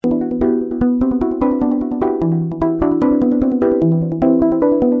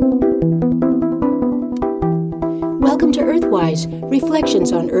Earthwise,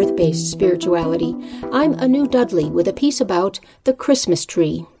 Reflections on Earth-Based Spirituality. I'm Anu Dudley with a piece about the Christmas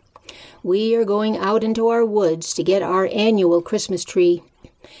tree. We are going out into our woods to get our annual Christmas tree.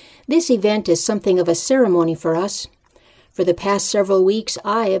 This event is something of a ceremony for us. For the past several weeks,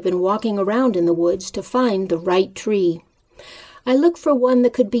 I have been walking around in the woods to find the right tree. I look for one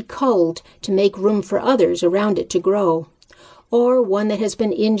that could be culled to make room for others around it to grow, or one that has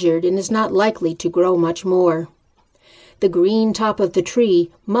been injured and is not likely to grow much more. The green top of the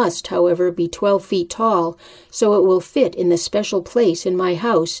tree must, however, be 12 feet tall, so it will fit in the special place in my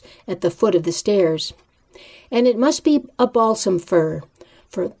house at the foot of the stairs. And it must be a balsam fir,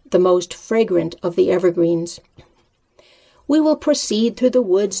 for the most fragrant of the evergreens. We will proceed through the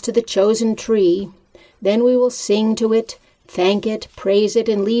woods to the chosen tree. Then we will sing to it, thank it, praise it,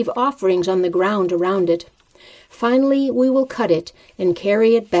 and leave offerings on the ground around it. Finally, we will cut it and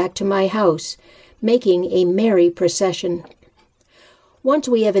carry it back to my house, making a merry procession. Once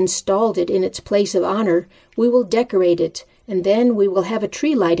we have installed it in its place of honor, we will decorate it, and then we will have a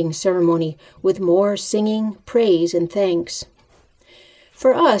tree lighting ceremony with more singing, praise, and thanks.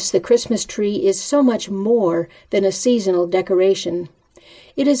 For us, the Christmas tree is so much more than a seasonal decoration.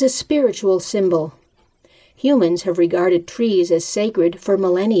 It is a spiritual symbol. Humans have regarded trees as sacred for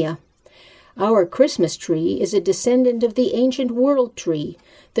millennia. Our Christmas tree is a descendant of the ancient world tree,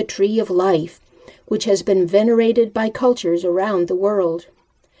 the tree of life, which has been venerated by cultures around the world.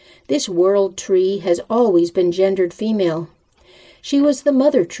 This world tree has always been gendered female. She was the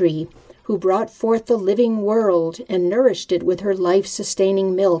mother tree, who brought forth the living world and nourished it with her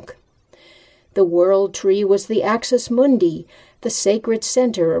life-sustaining milk. The world tree was the axis mundi, the sacred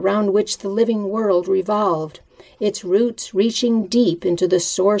center around which the living world revolved, its roots reaching deep into the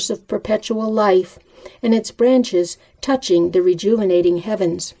source of perpetual life, and its branches touching the rejuvenating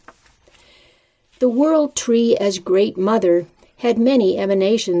heavens. The world tree as Great Mother had many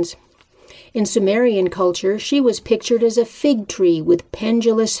emanations. In Sumerian culture, she was pictured as a fig tree with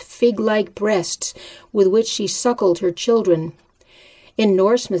pendulous fig-like breasts with which she suckled her children. In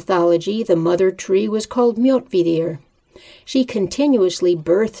Norse mythology, the mother tree was called Mjotviðir. She continuously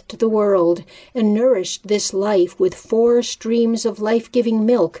birthed the world and nourished this life with 4 streams of life-giving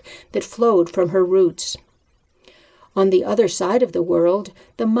milk that flowed from her roots. On the other side of the world,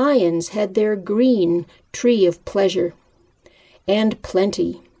 the Mayans had their green tree of pleasure and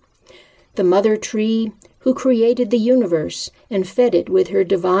plenty, the mother tree who created the universe and fed it with her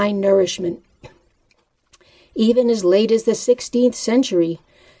divine nourishment. Even as late as the 16th century,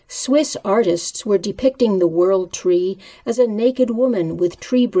 Swiss artists were depicting the world tree as a naked woman with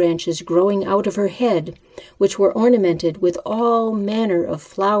tree branches growing out of her head, which were ornamented with all manner of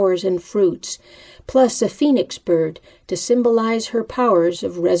flowers and fruits, plus a phoenix bird to symbolize her powers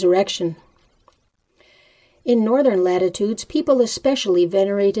of resurrection. In northern latitudes, people especially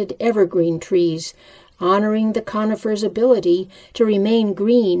venerated evergreen trees, honoring the conifer's ability to remain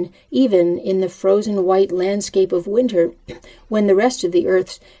green even in the frozen white landscape of winter when the rest of the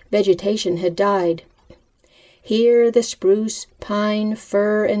Earth's vegetation had died. Here the spruce, pine,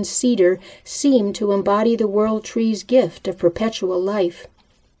 fir, and cedar seemed to embody the world tree's gift of perpetual life.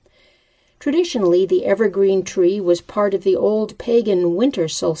 Traditionally, the evergreen tree was part of the old pagan winter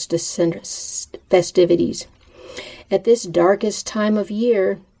solstice festivities. At this darkest time of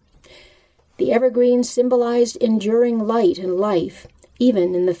year, the evergreen symbolized enduring light and life,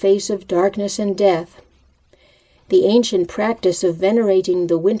 even in the face of darkness and death. The ancient practice of venerating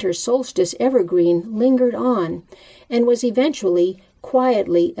the winter solstice evergreen lingered on and was eventually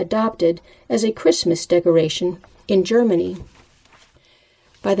quietly adopted as a Christmas decoration in Germany.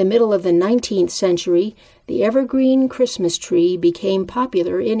 By the middle of the 19th century, the evergreen Christmas tree became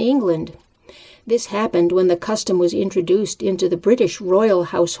popular in England. This happened when the custom was introduced into the British royal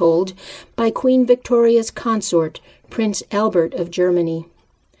household by Queen Victoria's consort, Prince Albert of Germany.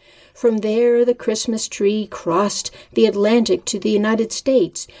 From there, the Christmas tree crossed the Atlantic to the United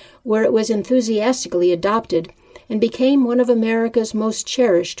States, where it was enthusiastically adopted and became one of America's most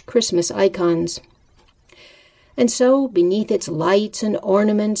cherished Christmas icons. And so, beneath its lights and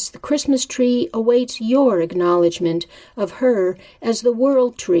ornaments, the Christmas tree awaits your acknowledgement of her as the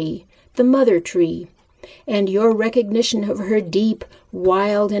world tree, the mother tree, and your recognition of her deep,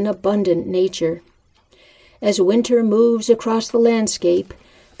 wild, and abundant nature. As winter moves across the landscape,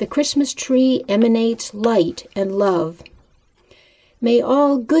 the Christmas tree emanates light and love. May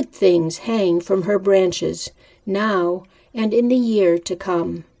all good things hang from her branches, now and in the year to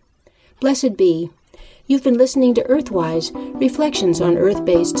come. Blessed be. You've been listening to Earthwise, Reflections on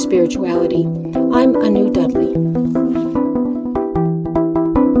Earth-Based Spirituality. I'm Anu Dudley.